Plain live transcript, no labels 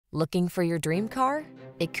Looking for your dream car?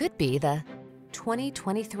 It could be the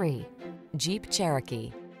 2023 Jeep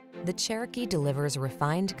Cherokee. The Cherokee delivers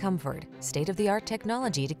refined comfort, state-of-the-art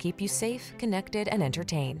technology to keep you safe, connected, and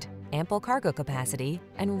entertained, ample cargo capacity,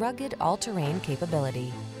 and rugged all-terrain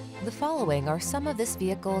capability. The following are some of this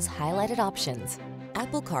vehicle's highlighted options: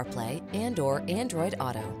 Apple CarPlay and/or Android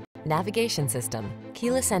Auto, navigation system,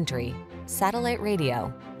 keyless entry, satellite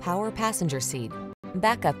radio, power passenger seat,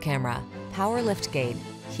 backup camera, power liftgate,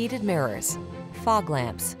 heated mirrors, fog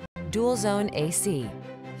lamps, dual zone AC.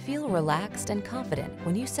 Feel relaxed and confident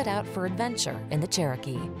when you set out for adventure in the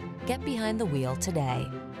Cherokee. Get behind the wheel today.